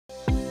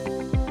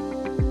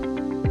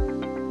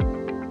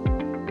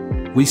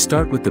We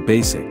start with the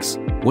basics.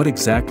 What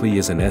exactly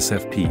is an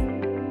SFP?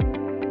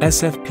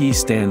 SFP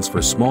stands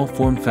for Small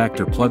Form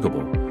Factor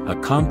Pluggable, a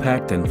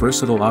compact and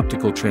versatile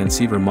optical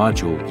transceiver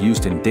module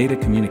used in data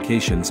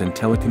communications and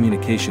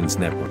telecommunications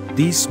network.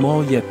 These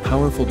small yet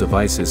powerful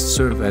devices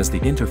serve as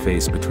the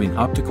interface between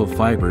optical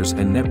fibers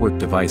and network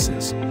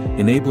devices,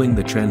 enabling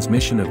the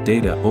transmission of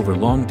data over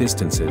long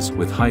distances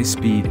with high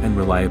speed and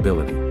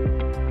reliability.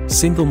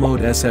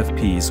 Single-mode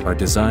SFPs are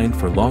designed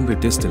for longer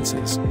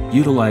distances,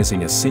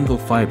 utilizing a single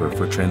fiber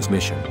for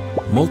transmission.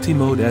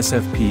 Multi-mode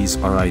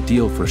SFPs are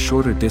ideal for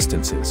shorter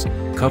distances,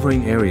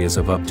 covering areas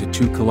of up to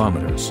 2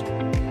 kilometers.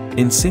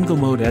 In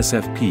single-mode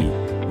SFP,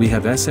 we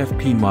have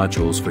SFP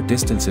modules for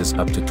distances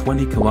up to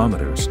 20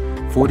 kilometers,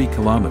 40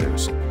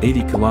 kilometers,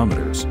 80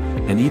 kilometers,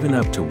 and even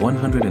up to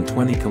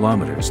 120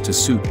 kilometers to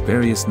suit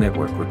various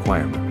network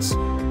requirements.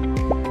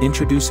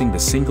 Introducing the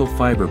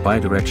single-fiber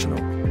bidirectional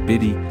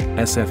 (BiDi)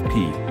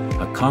 SFP,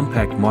 a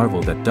compact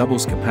marvel that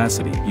doubles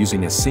capacity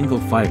using a single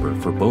fiber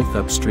for both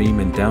upstream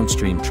and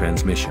downstream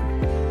transmission.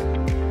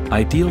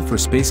 Ideal for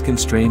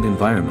space-constrained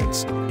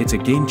environments, it's a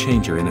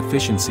game-changer in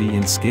efficiency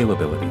and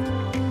scalability.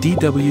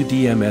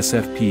 DWDM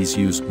SFPs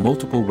use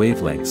multiple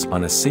wavelengths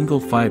on a single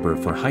fiber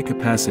for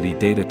high-capacity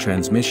data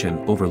transmission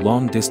over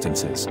long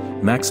distances,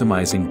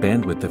 maximizing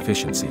bandwidth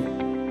efficiency.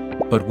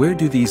 But where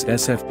do these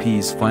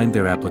SFPs find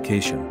their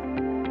application?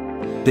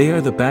 They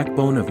are the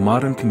backbone of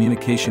modern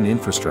communication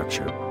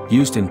infrastructure,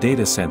 used in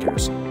data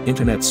centers,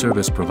 internet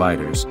service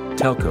providers,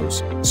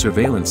 telcos,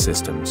 surveillance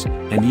systems,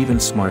 and even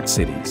smart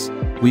cities.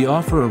 We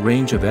offer a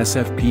range of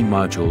SFP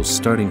modules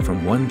starting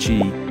from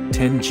 1G,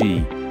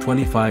 10G,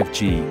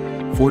 25G,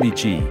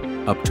 40G,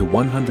 up to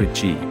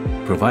 100G,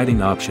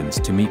 providing options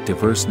to meet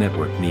diverse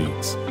network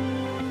needs.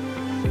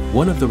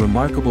 One of the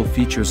remarkable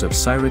features of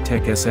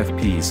Syrotech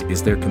SFPs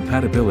is their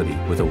compatibility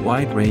with a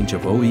wide range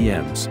of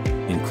OEMs,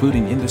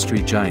 including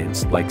industry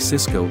giants like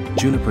Cisco,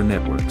 Juniper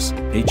Networks,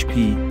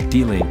 HP,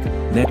 D-Link,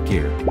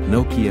 Netgear,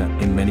 Nokia,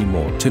 and many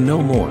more. To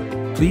know more,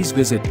 please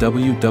visit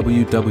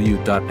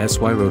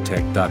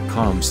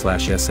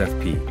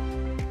www.syrotech.com/SFP.